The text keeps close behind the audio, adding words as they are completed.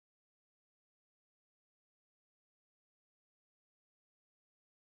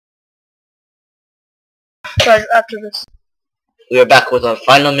Sorry, after this. We are back with our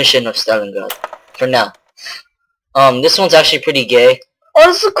final mission of Stalingrad. For now. This one's actually pretty gay. Oh,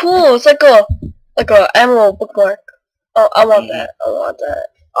 this is cool. It's like a emerald bookmark. Oh, I want that. I want that.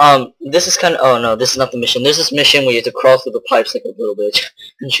 This is kind of. Oh no, this is not the mission. There's this mission where you have to crawl through the pipes like a little bitch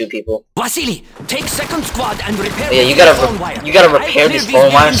and shoot people. Vasily, take second squad and repair. Oh, yeah, you gotta repair these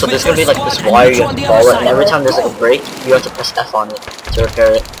phone wires. So there's gonna be like this wire you have to follow, and every time there's like a break, you have to press F on it to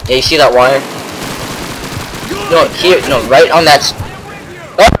repair it. Yeah, you see that wire? No, here, no, right on that.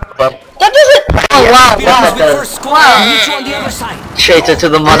 Oh, That doesn't. Oh yeah, wow, that wow. does. Wow. Traitor to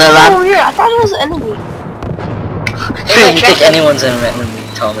the motherland. Oh yeah, I thought it was an enemy. You think anyone's enemy,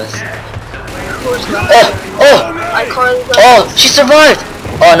 Thomas? Oh, she survived!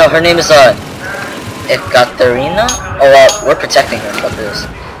 Oh no, her name is, Ekaterina? Oh well, we're protecting her, fuck this.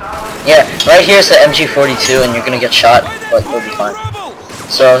 Yeah, right here is the MG42 and you're gonna get shot, but you'll be fine.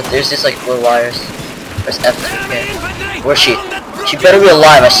 So, there's just like little wires. There's F2K. Where's she? She better be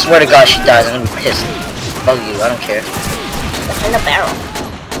alive, I swear to god she dies, I'm gonna be pissed. Fuck you, I don't care. In a barrel.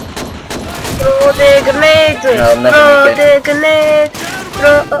 Throw the grenade! No, I'm never Throw gonna the grenade!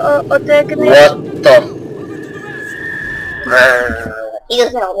 Throw the grenade! What the? He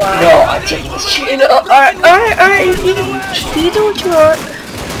doesn't know why. No, I'm taking this shit. You know, alright, you do what you want.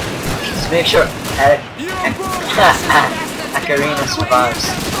 Just make sure Akarina survives.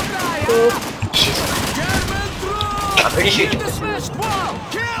 She's alive. I'm pretty sure you can.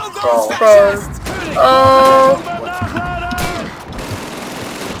 Oh.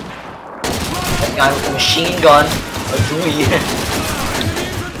 A guy with a machine gun, a Dewey.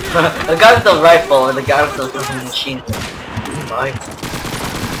 A guy with a rifle and a guy with a machine gun. Bye.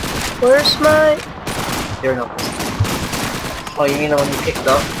 Where's my... There no. Oh, you mean the one you picked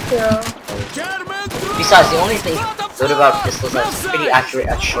up? Yeah. Besides, the only thing good about pistols is that it's pretty accurate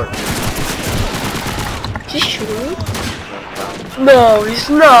at short range. Is he shooting? No, he's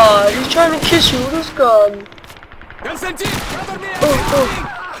not. He's trying to kiss you with his gun.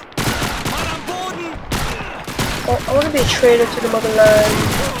 Oh, I want to be a traitor to the motherland.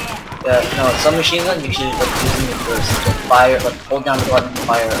 No, some machine gun you should like using it first. Like fire, like hold down the button and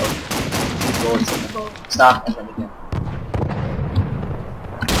fire two bullets and then stop and then again.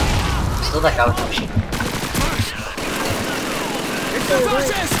 Still that guy with the machine gun.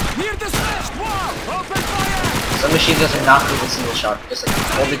 Some machine guns are not good with single shot. Just like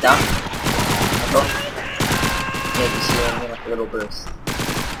hold it down. Go. Yeah, you see what I mean, like a little burst.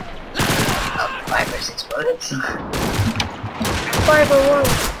 5 or 6 bullets. 5 or 1.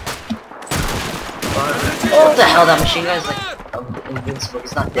 Oh, what the hell, that machine gun is like invincible,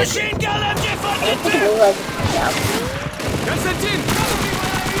 he's not dead yet.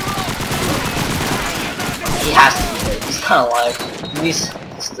 He has to be dead, he's not alive. He's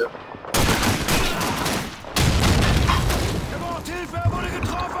still.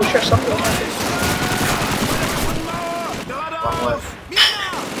 I'm sure something happened. Wrong way.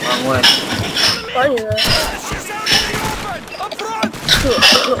 Wrong way. I knew that.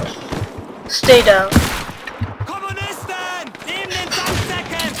 Stay down.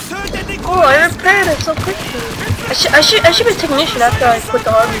 Oh, I repaired it so quickly. I should be a technician after I quit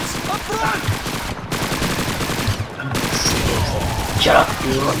the army. Shut up,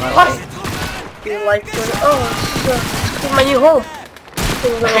 you ruined my life. Your life was, oh, it's my new home.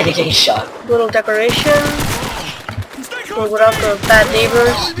 I'm getting shot. Little decoration. Without the bad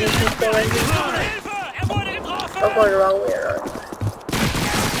neighbors, these people right here. I'm going the wrong way around.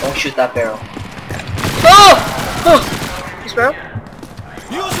 Don't shoot that barrel. Oh! Oh! This barrel?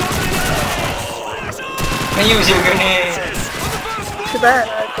 Can use your grenade. Too bad.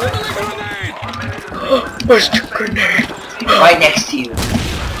 Where's the grenade? Right next to you.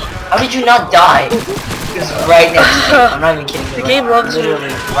 How did you not die? It's right next to you. I'm not even kidding you. The game loves you.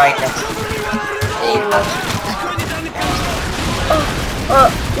 Literally right next to you.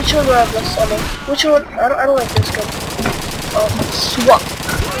 Which one do I have less ammo? Which one? I don't like this gun. Oh, swap.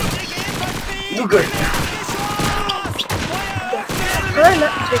 You good. Can I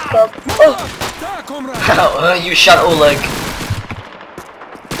not take up? Oh! You shot Oleg.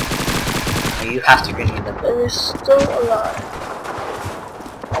 You have to grenade them. And he's still alive.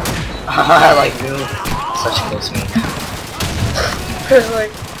 I like you. Such a close meet.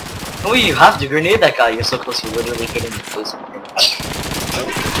 Like, Oh, you have to grenade that guy. You're so close. You're literally hitting the face with him.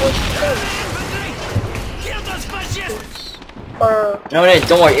 No,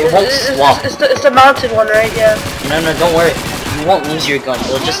 don't worry. It won't swap. It's the mounted one, right? Yeah. No, don't worry. You won't lose your gun.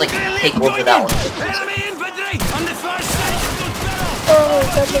 It'll just like take over that one. Oh,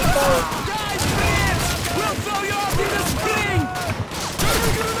 that's a fire.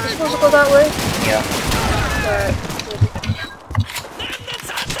 You're supposed to go that way? Yeah. Alright.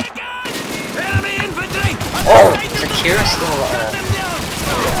 Oh, is Akira still alive?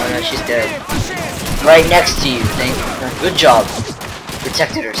 Oh no, she's dead. Right next to you, thank you. Good job.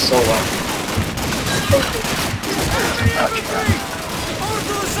 Protected her so well.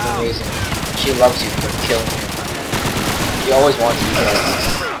 Amazing. She loves you for killing her. She always wants you to kill her.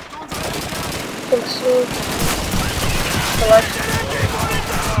 Thanks, Lord. I like it.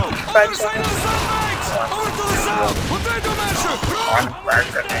 Fried chicken.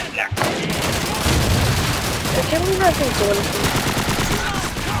 I can't believe I can do anything.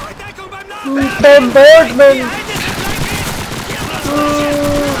 Bombardment!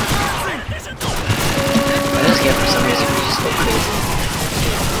 This game for some reason we just go crazy.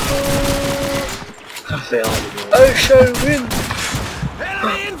 I failed. I shall win!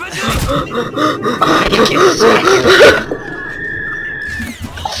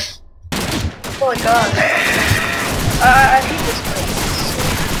 Oh my god. I hate this place.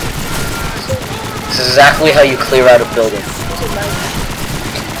 This is exactly how you clear out a building.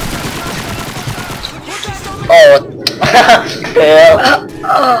 Oh, fail.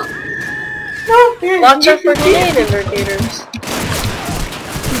 Watch out for grenade indicators.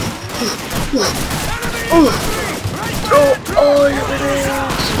 Oh, your grenades.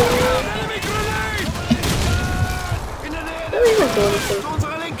 I don't even do anything.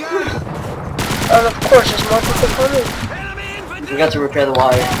 And of course, there's more people coming. We got to repair the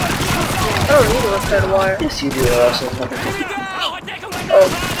wire. I don't need to repair the wire. Yes, you do. Also, Oh.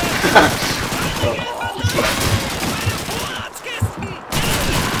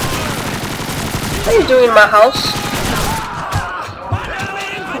 What are you doing in my house?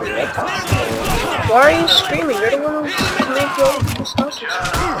 Why are you screaming? You're the one who's making all these houses.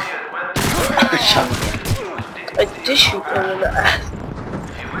 I did shoot him in the ass.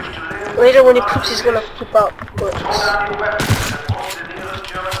 Later when he poops, he's gonna poop out bullets.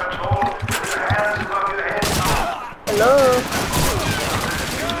 Hello?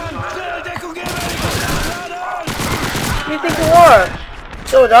 Who do you think you are?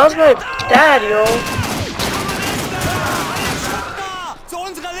 Yo, that was my dad, yo. Zu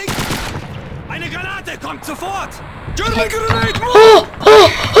unserer Linken! Eine Granate kommt sofort! German grenade!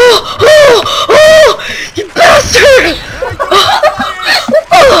 You bastard!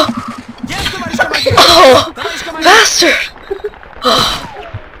 Oh, bastard!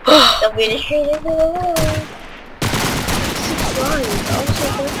 I'm gonna hit it alone.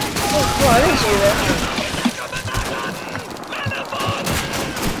 Why did you do that?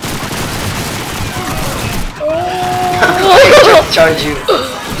 Charge you.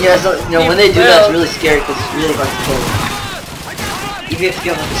 Yeah, so, you know, when they do that, it's really scary because it's really hard to kill them. Even if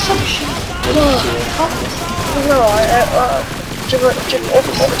you have like a submachine. No,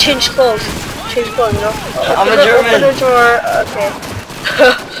 change clothes. Change clothes, you know? I'm a German. Open the door, okay.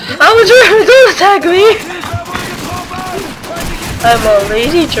 I'm a German, don't attack me! I'm a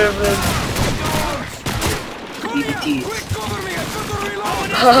lazy German. BBTs.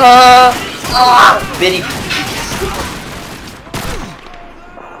 Haha. Bitty.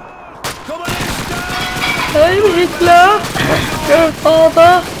 I'm Hitler. Your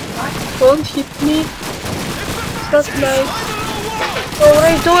father. Don't hit me. It's not nice. Oh, what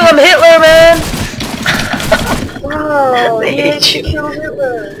are you doing? I'm Hitler, man. Wow, They he hate you. killed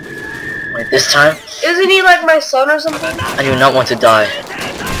Hitler. Wait, this time, Isn't he like my son or something? I do not want to die.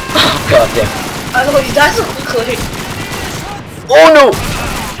 Oh, god damn. I know he died so quickly. Oh no!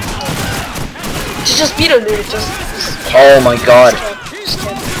 Just beat him, dude. Just Oh my god.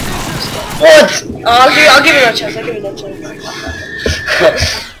 What? I'll give you that chance. I'll give you that chance.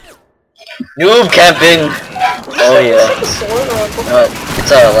 Noob camping! Oh yeah.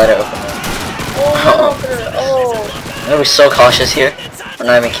 It's a letter opener. Oh. I'm gonna be so cautious here. I'm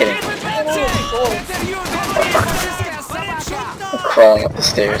not even kidding. I'm crawling up the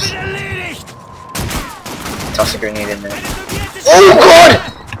stairs. Toss a grenade in there. Oh god!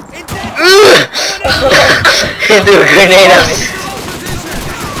 He threw a grenade at me.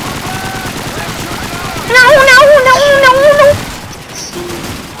 No!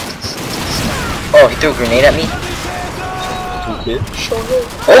 Oh, he threw a grenade at me?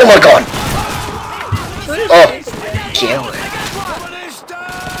 Oh my god! Oh! Kill it.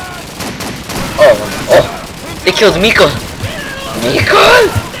 Oh! They killed Miko!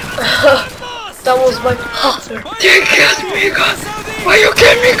 That was my father. They killed Miko! Why you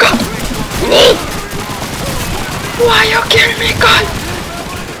kill Miko? Me! Why you kill Miko?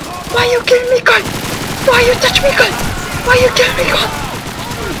 Why you kill Miko? Why you touch Miko? Why you kill Miko?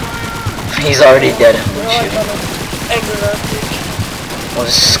 He's already dead. Oh,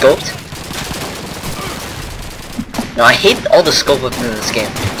 this is scoped? No, I hate all the scope weapons in this game.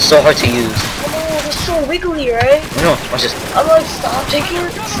 It's so hard to use. Oh, it's so wiggly, right? No, watch this. I'm like, stop taking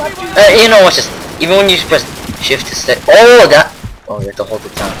it. Stop doing You know, watch this. Even when you press shift to stay. Oh, that. Oh, you have to hold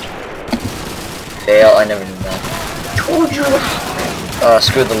it down. Fail. I never knew that. Told you.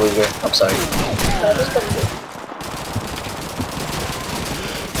 Screw the Luger. I'm sorry. That was the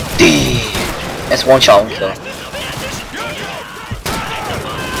D. That's one shot, one kill.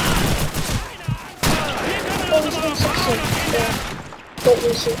 Oh, he's been 16. Yeah. Don't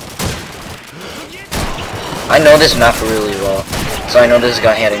lose it. I know this map really well, so I know this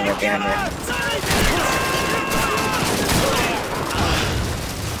guy heading right behind me.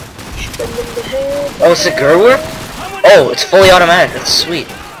 Shoot him in the head. Oh, it's a Gerwer? Oh, it's fully automatic. That's sweet.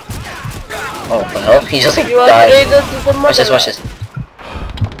 Oh, the hell? He just like You upgrade died. this to the Watch this, watch this.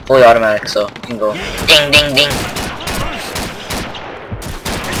 Fully automatic, so you can go ding, ding, ding.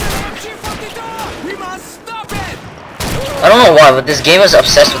 We must stop it! I don't know why, but this game is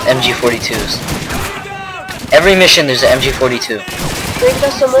obsessed with MG42s. Every mission there's an MG42. Break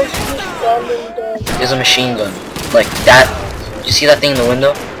that so much gun and There's a machine gun. Like that. You see that thing in the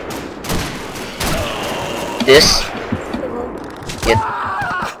window? This? Yeah.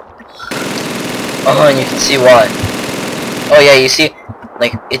 Oh, and you can see why. Oh yeah, you see?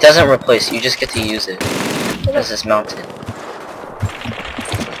 Like, it doesn't replace, you just get to use it. This is mounted.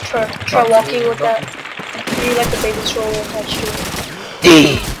 Try walking with that. You like the baby stroller attached to it.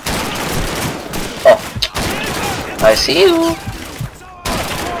 D. Oh. I see you.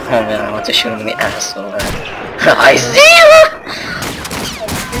 Oh man, I want to shoot him in the ass so bad. I see you!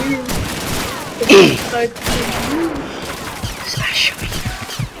 E. Slash me.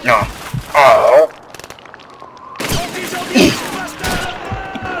 No. Oh. E.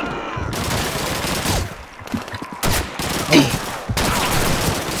 D.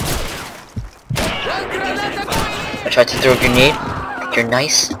 I tried to throw a grenade. You're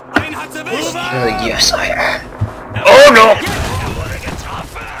nice. Yes, I am. Oh no!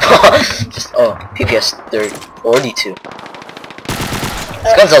 Just PPS 42.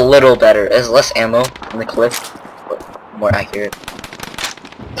 This gun's a little better. It has less ammo in the clip, but more accurate.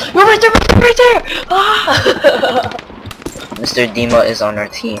 You're right there, right there! Ah! Mr. Dima is on our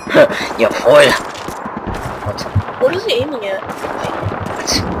team. Yo, foil. What? What is he aiming at?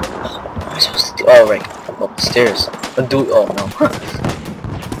 What am I supposed to do? Oh, right. Up the stairs. Oh no.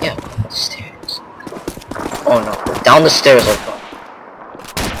 Yeah, up the stairs. Oh no. Down the stairs, like that.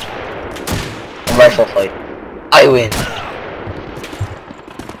 Rifle fight. I win.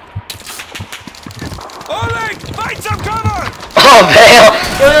 Alright, find some cover! Oh, Vale!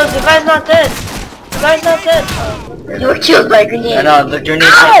 No, the guy's not dead. The guy's not dead. You were killed by a grenade. I know, the grenade.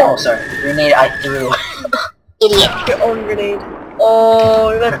 Ow! Oh, sorry. Grenade I threw. Idiot. Your own grenade. Oh,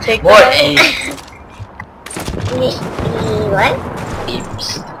 you're gonna take What that? a... What? Beeps.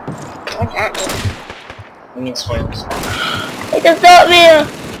 What's that mean? It means spoilers. It does not mean.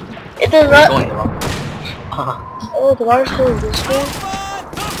 It does We're not. going the wrong way. Oh, the water's going this way.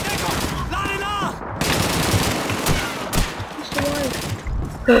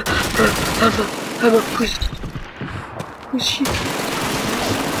 I'm a push. Push you.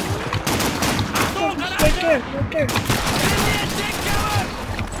 Right there, right there.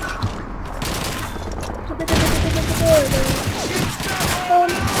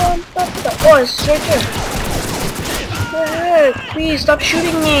 Oh, it's right there. Hey, please stop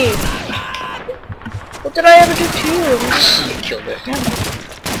shooting me. What did I ever do to you? You killed her. I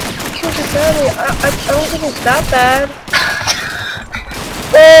killed your family. I don't think it's that bad.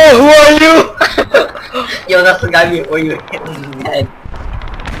 Oh, who are you? Yo, that's the guy where you hit him in the head.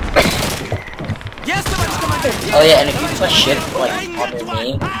 Yes, Oh yeah, and if you push shift like on their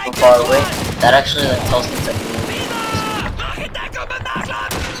name from far away, that actually like tells them to move.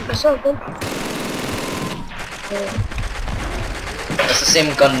 What's up, man? It's the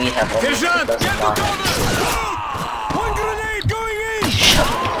same gun we have, only it Sergeant, doesn't get the lie. corner! One grenade going in! Shut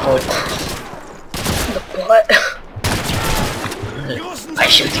The butt. I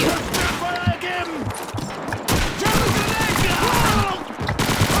shoot you.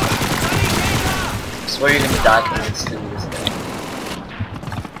 I swear you're gonna die because it's still this thing.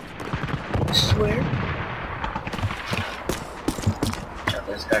 I swear. Check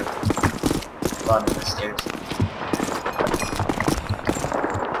this guy. Bottom of the stairs.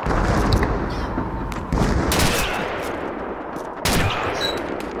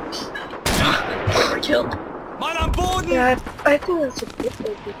 Overkill. Mann am Boden! Yeah, I think that's a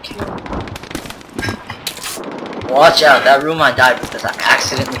good kill. Watch out, that room I died because I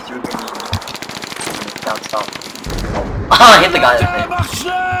accidentally threw a grenade. Bounced off. Oh, I hit the guy in the face. Mach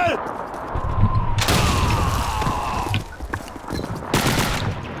schnell!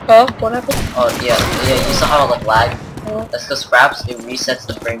 Huh? What happened? Oh yeah, you saw how like lag? Oh. That's because Fraps, it resets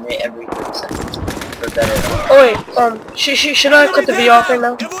the frame rate every 30 seconds. For better. Oh wait, should I cut the video off right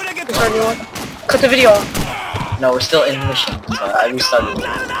now? Er wurde Is there anyone? Cut the video off. No, we're still in mission, so I restarted it.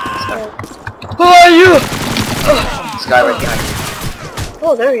 Who are you? This guy right behind you.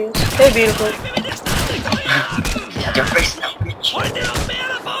 Oh, there he is. Hey, beautiful. Your face now, bitch.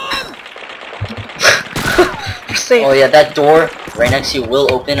 You're safe. Oh yeah, that door right next to you will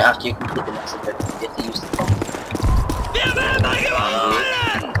open after you complete the next objective. You have to use the phone.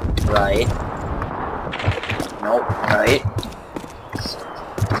 Right. Nope. Right.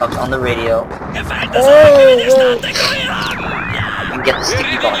 Talk on the radio. Der Feind Oh, ist whoa. evakuiert! You can get the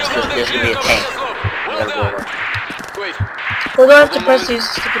sticky bombs because there's gonna be a tank. You gotta go there. We're gonna have to press these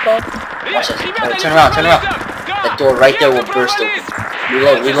sticky bomb. Watch this. Turn around, turn around. That door right there will burst open.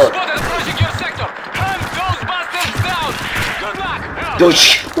 Reload, reload.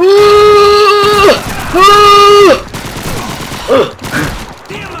 Dodge.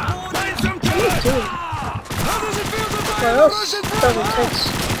 What else? That was intense.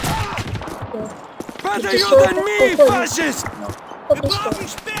 Better you than me, fascist! What is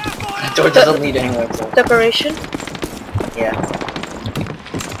that? That door doesn't lead anywhere, bro. Decoration? Yeah.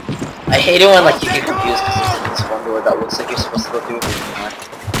 I hate it when like you get confused because there's this one door that looks like you're supposed to go through, but you're not.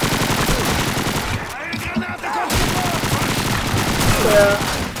 Yeah.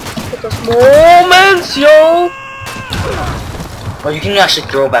 But those moments, yo! Well, you can actually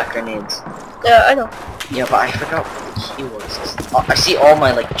throw back grenades. Yeah, I know. Yeah, but I forgot what the key was. I see all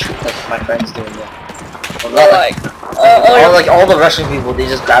my like my friends doing it. Well, not like all the Russian people, they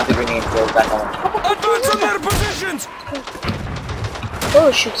just grab the grenade and throw it back on. Advance on their positions! Oh,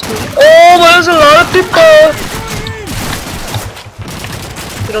 it shoots me. Oh, there's a lot of people!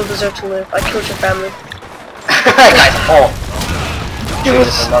 You don't deserve to live. I killed your family. Guys, oh.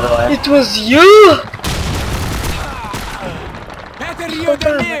 Another one. It was you! Better Oh you god,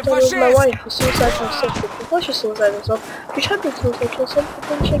 than I me, thought it was my fascist! wife who suicided herself. Before she suicided herself, you tried to suicide yourself, but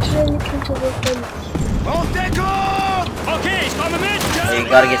then she accidentally killed your family. Auf Deckung! Okay, ich komme mit! Oh, you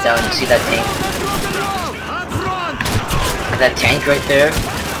gotta get down. You see that tank? That tank right there?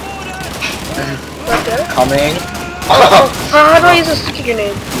 Right there? Coming. How do I use a sticky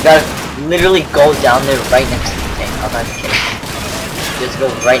grenade? You gotta literally go down there right next to the tank. I'm not kidding. Just go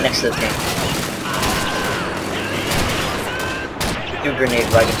right next to the tank. Do a grenade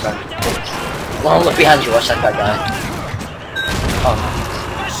right in front. Long look behind you, watch that guy die. Oh.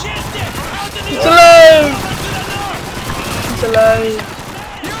 It's alive! It's alive.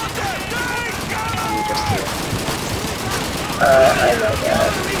 You just here. I know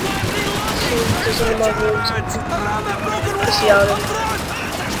that. See, there's only more rooms. I see out of it.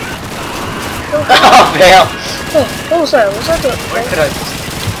 Oh, fail! Oh, what was that? Was that the... Where could I just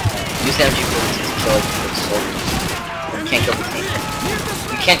use the MG bullets to kill the soldiers? You can't kill the tank.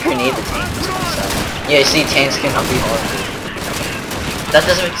 You can't grenade the tank. Yeah, you see, tanks cannot be hard. That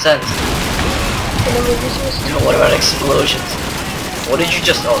doesn't make sense. And then we're using this You know, what about explosions? What did you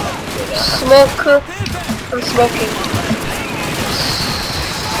just... Oh, smoke. I'm smoking.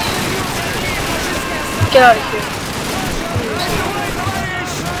 Get out of here.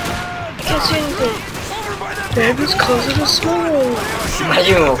 I can't see anything. Baby's causing a smoke.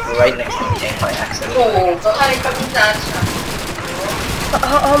 imagine we were right next to the tank by accident.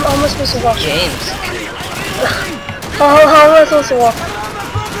 How am I supposed to walk? James. How am I supposed to walk?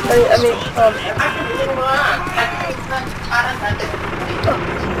 I mean,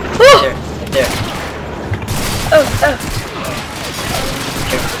 There, there. Oh,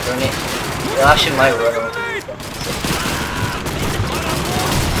 Careful, grenade. You actually might run over.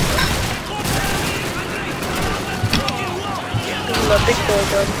 this is my big boy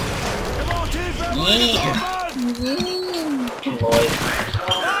gun. Yee! Lloyd.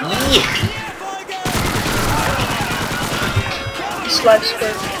 Yee! Slide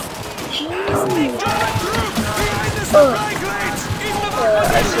square.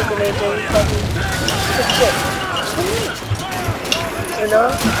 I see a grenade there, probably. Okay. You know?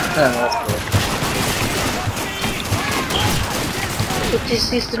 That's cool. It is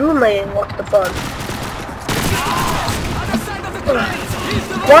this room I walked upon.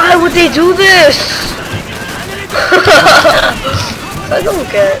 Why would they do this? I don't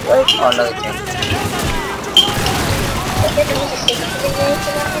get it. Like, Oh, another tank.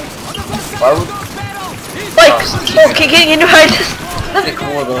 Why would... like, okay, can you hide this? Pretty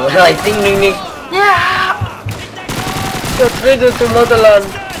cool though. Like, ding ding ding. Yeah! You're triggered to motherland.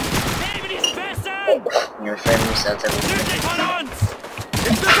 Your friend resets everything.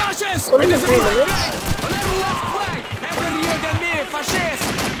 Only in 3 minutes?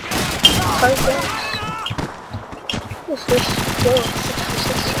 Hi guys. What's this? Oh,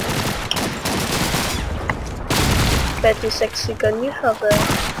 66. Betty sexy gun, you have it.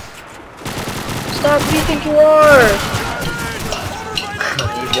 Stop, who do you think you are?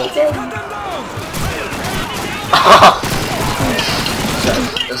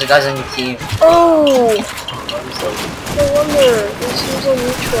 Those are guys on your team. Oh! No wonder. This seems on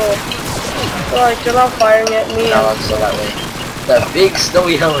neutral. Alright, they're not firing at me. No, I'm still that way. That big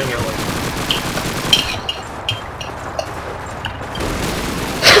snowy hill in your way.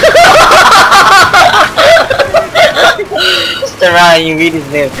 Just around, you read his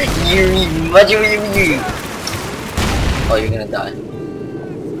name. You. Oh, you're gonna die.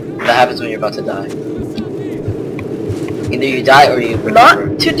 That happens when you're about to die. Either you die or you recover.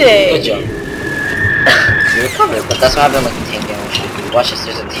 Not today. Good job. You recovered, but that's what happened like the tank damage. Watch this,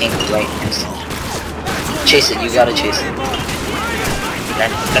 there's a tank right next to you. Chase it, you gotta chase it.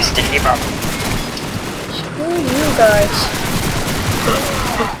 That's the keeper. Screw you guys.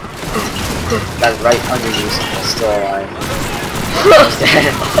 That's right under you, so it's still alive.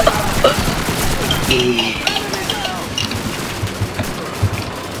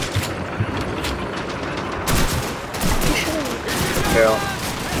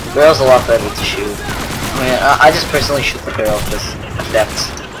 Barrel's a lot better to shoot. I mean, I just personally shoot the barrel because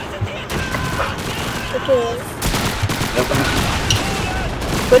effects. Okay. Nope.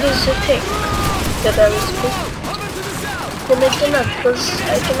 What does it take that I was supposed to? Then I cannot, because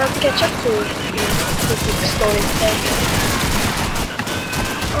I cannot catch up to the story tank.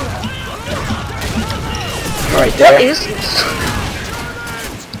 Right there. What is this?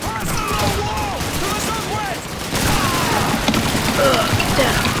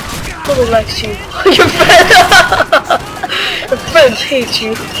 Damn. Nobody likes you. Your friend! Your friends hate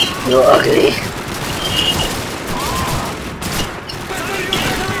you. You're ugly.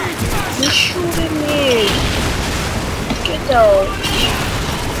 You're shooting me. Get out.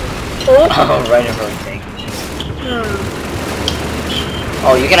 Oh? Oh, right in front of the tank.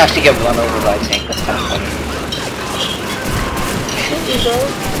 Oh, you can actually get run over by a tank. That's kind of funny. Shoot me, bro.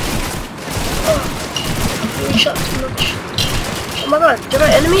 Oh. You shot too much. Oh my god, they're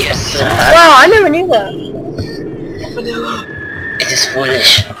my enemy? Yes. Wow, I never knew that. It is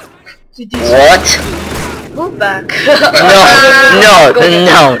foolish. What? Move back. No.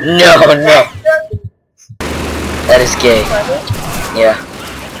 That is gay. Yeah.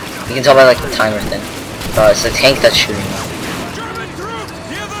 You can tell by like the timer thing. It's the tank that's shooting now.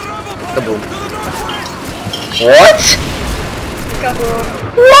 Kaboom. What?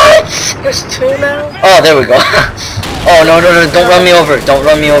 What? There's two now? Oh, there we go. Oh, no, don't run me over. Don't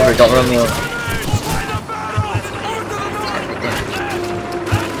run me over.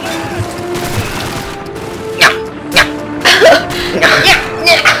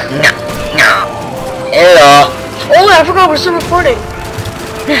 Hello. Oh, I forgot we're still recording.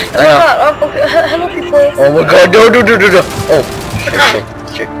 Okay, hello people. Oh my god, no. Oh,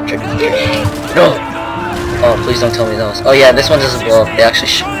 shit. No. Oh, please don't tell me those. Oh yeah, this one doesn't blow up. They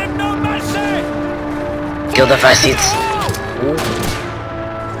actually kill the fast seats.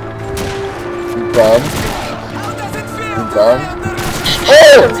 Bomb.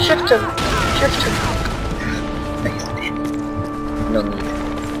 Oh! Shift him. No need.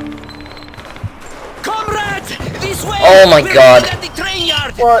 Comrades, this way. Oh my god. At the train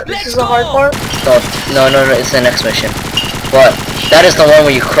yard. What? This is the hard part? No, it's the next mission. But that is the one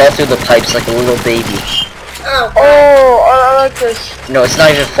where you crawl through the pipes like a little baby. Oh, I like this. No, it's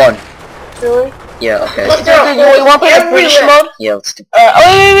not even fun. Really? Yeah, okay. You want to play the British mode? Yeah, let's do.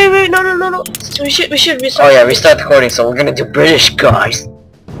 Wait, no. We should restart. Oh yeah, restart the recording, so we're gonna do British, guys.